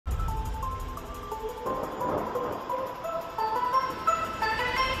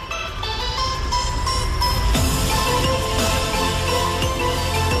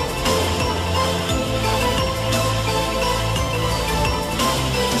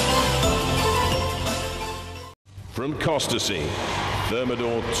From Costasy,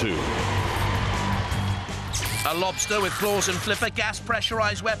 Thermidor 2. A lobster with claws and flipper, gas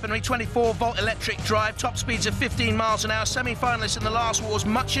pressurised weaponry, 24-volt electric drive, top speeds of 15 miles an hour, semi-finalists in the last wars,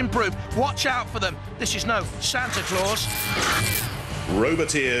 much improved. Watch out for them. This is no Santa Claus.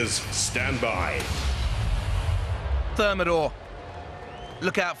 Roboteers, stand by. Thermidor.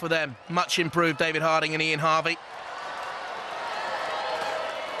 Look out for them. Much improved, David Harding and Ian Harvey.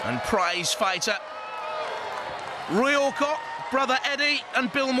 And Prizephita. Roy Alcott, brother Eddie,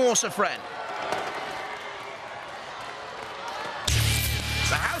 and Bill Morse, a friend.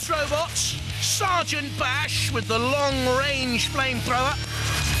 The house robots, Sergeant Bash with the long-range flamethrower.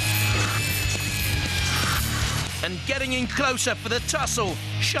 And getting in closer for the tussle,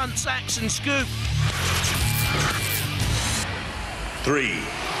 Shunts, Axe and Scoop. 3, 2, 1,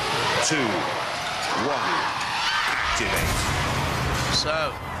 activate.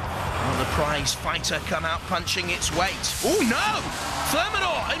 So, will the Prizephita come out punching its weight? Oh no!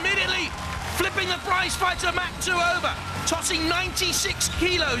 Thermidor immediately flipping the Prizephita Mach 2 over, tossing 96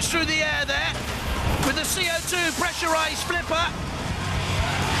 kilos through the air there with the CO2 pressurised flipper.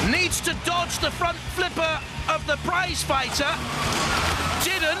 Needs to dodge the front flipper of the Prizephita.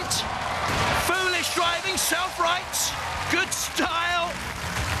 Didn't. Foolish driving, self-rights. Good style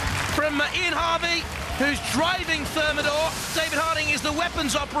from Ian Harvey, who's driving Thermidor. David Harding is the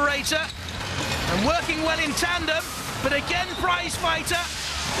weapons operator and working well in tandem. But again, Prizephita.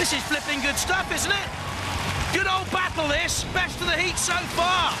 This is flipping good stuff, isn't it? Good old battle, this. Best of the heat so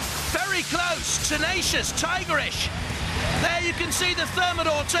far. Very close, tenacious, tigerish. There you can see the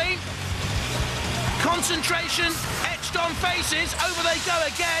Thermidor team. Concentration etched on faces. Over they go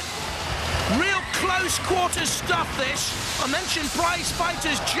again. Real close quarters stuff, this. I mentioned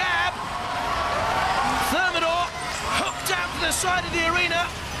Prizephita's jab. Thermidor hooked out to the side of the arena.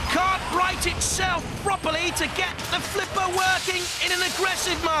 Can't right itself properly to get the flipper working in an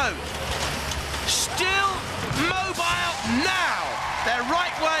aggressive mode. Still mobile now. They're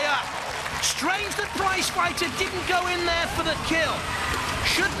right way up. Strange that Prizephita didn't go in there for the kill.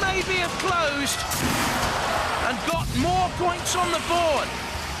 Should maybe have closed and got more points on the board.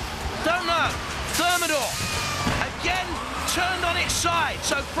 Don't know. Thermidor again turned on its side.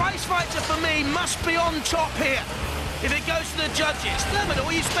 So Prizephita for me must be on top here. If it goes to the judges, Thermidor,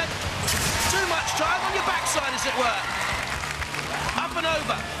 you spent too much time on your backside, as it were. Up and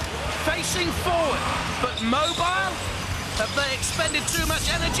over, facing forward, but mobile? Have they expended too much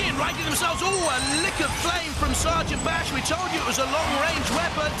energy in righting themselves? Oh, a lick of flame from Sergeant Bash. We told you it was a long-range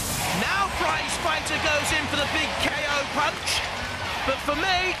weapon. Now Prizephita goes in for the big KO punch. But for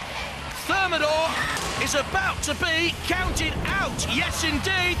me, Thermidor is about to be counted out. Yes,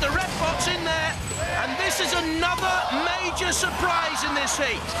 indeed, the red bot's in there. And this is another major surprise in this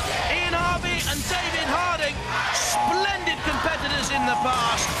heat. Ian Harvey and David Harding, splendid competitors in the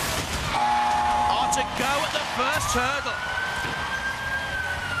past, are to go at the first hurdle.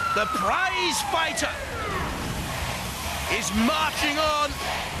 The Prizephita is marching on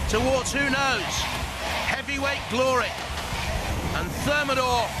towards, who knows, heavyweight glory. And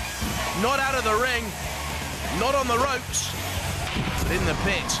Thermidor, not out of the ring, not on the ropes, but in the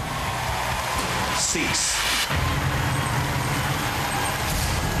pit. Cease.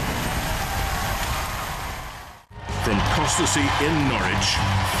 From Costasy in Norwich,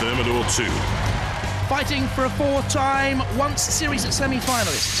 Thermidor 2. Fighting for a four-time once series at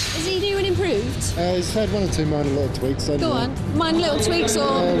semi-finalists. Is he new and improved? He's had one or two minor little tweaks. Go on, minor little tweaks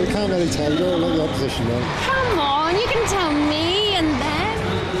or... we can't really tell. You've got to let the opposition know. Come on, you can tell me and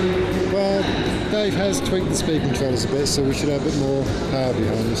them. Well, Dave has tweaked the speed controllers a bit, so we should have a bit more power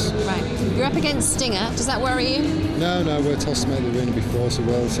behind us. Right, you're up against Stinger. Does that worry you? No, we're tossed them out the arena before, so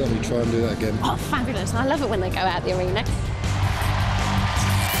we'll certainly try and do that again. Oh, fabulous. I love it when they go out the arena.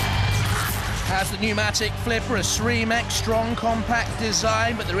 Has the pneumatic flipper, a SREMEX, strong, compact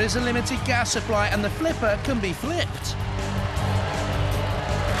design, but there is a limited gas supply, and the flipper can be flipped.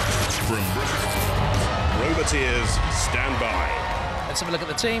 From Roboteers, stand by. Let's have a look at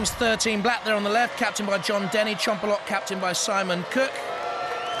the teams. 13 black there on the left, captained by John Denny. Chompalot, captained by Simon Cook.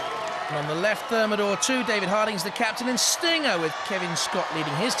 And on the left, Thermidor 2, David Harding's the captain, and Stinger with Kevin Scott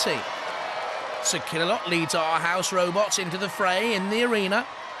leading his team. So Chompalot leads our house robots into the fray in the arena.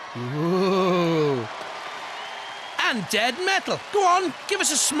 Ooh. And Dead Metal. Go on, give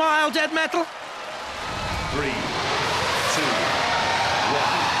us a smile, Dead Metal. 3, 2,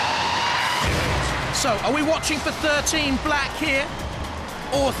 1. So, are we watching for 13 black here?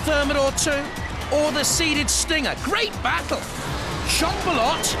 Or Thermidor 2? Or the seeded Stinger? Great battle.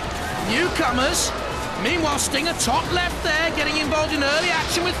 Chompalot, newcomers. Meanwhile, Stinger top left there, getting involved in early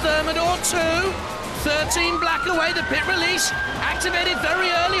action with Thermidor 2. 13 black away, the pit release. Activated very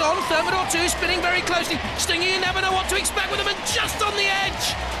early on. Thermidor 2 spinning very closely. Stingy, you never know what to expect with them, and just on the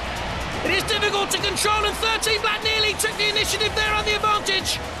edge. It is difficult to control, and 13 black nearly took the initiative there on the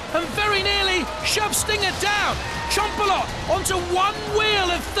advantage, and very nearly shoved Stinger down. Chompalot onto one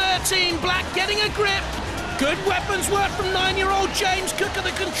wheel of 13 black, getting a grip. Good weapons work from 9-year-old James Cook at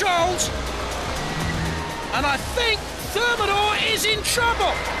the controls. And I think Thermidor is in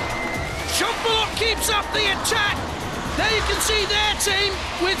trouble. Chompalot keeps up the attack. There you can see their team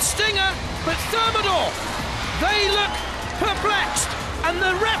with Stinger, but Thermidor, they look perplexed. And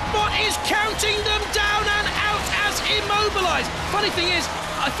the ref bot is counting them down and out as immobilised. Funny thing is,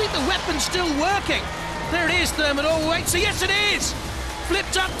 I think the weapon's still working. There it is, Thermidor. Wait, so yes it is.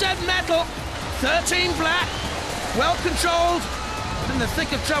 Flipped up dead metal. 13 black. Well controlled. In the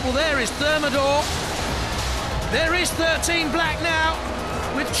thick of trouble there is Thermidor. There is 13 black now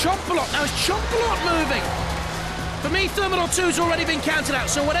with Chompalot. Now is Chompalot moving? For me, Thermidor 2's already been counted out,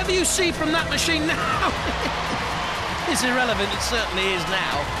 so whatever you see from that machine now is irrelevant. It certainly is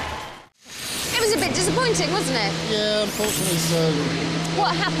now. It was a bit disappointing, wasn't it? Yeah, unfortunately so.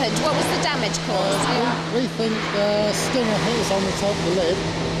 What happened? What was the damage caused? We think Stinger hit us on the top of the lid,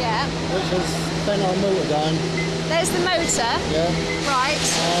 Yeah. which has bent our motor down. There's the motor. Yeah. Right.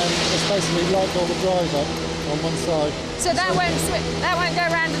 And it's basically locked all the drive up on one side. So that won't go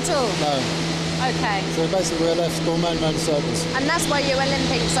round at all? No. Okay. So basically we're left going round and circles. And that's why you were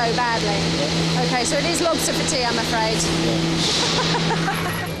limping so badly? Yeah. Okay, so it is lobster for tea, I'm afraid. Yeah.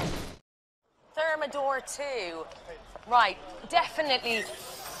 Thermidor 2. Right, definitely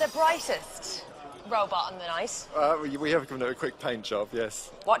the brightest robot on the night. We have given it a quick paint job,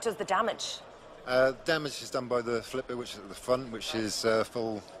 yes. What does the damage? Damage is done by the flipper, which is at the front, which is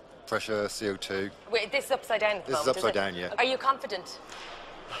full pressure CO2. Wait, this is upside down at the This is moment, upside it? down, yeah. Are you confident?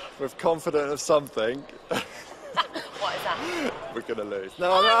 We're confident of something. What is that? We're going to lose.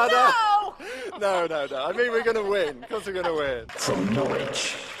 No! No. I mean, we're going to win. Of course we're going to win. From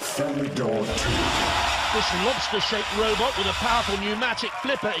Norwich, Thermidor 2. This lobster-shaped robot with a powerful pneumatic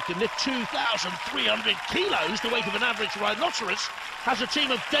flipper, it can lift 2,300 kilos, the weight of an average rhinoceros, has a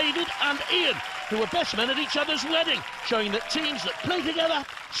team of David and Ian, who are best men at each other's wedding, showing that teams that play together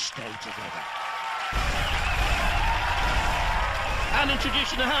stay together. And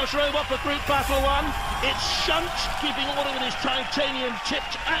introducing the house robot for Group Battle 1, it's Shunt, keeping order with his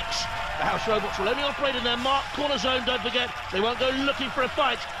titanium-tipped axe. The house robots will only operate in their Mach corner zone, don't forget. They won't go looking for a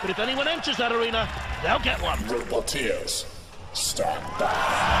fight, but if anyone enters that arena, they'll get one. Roboteers, stand by.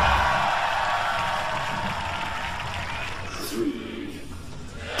 3,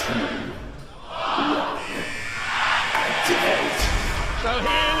 2, 1. Activate. So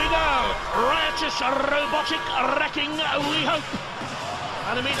here we go. Riotous robotic wrecking, we hope.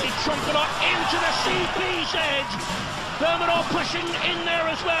 And immediately Chompalot into the CPZ. Thermidor pushing in there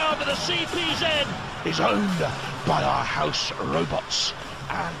as well, but the CPZ is owned by our house robots.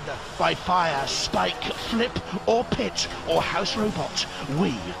 And by fire, spike, flip, or pit, or house robot,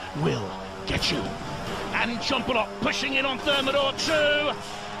 we will get you. And Chompalot pushing in on Thermidor 2.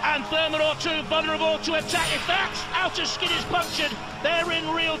 And Thermidor 2 vulnerable to attack. If that outer skin is punctured, they're in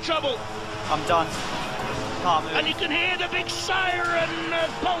real trouble. I'm done. Can't move. And you can hear the big siren of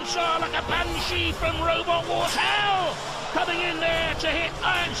Pulsar like a banshee from Robot Wars Hell coming in there to hit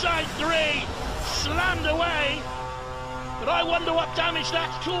Ironside 3. Slammed away. But I wonder what damage that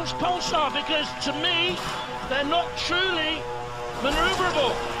caused Pulsar, because to me, they're not truly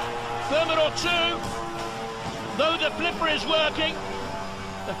maneuverable. Thermidor 2, though the flipper is working,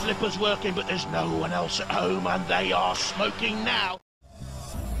 the flipper's working, but there's no one else at home, and they are smoking now.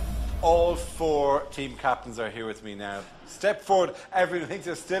 All 4 team captains are here with me now. Step forward, everyone thinks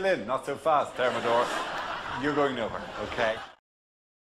you're still in. Not so fast, Thermidor. You're going nowhere, okay?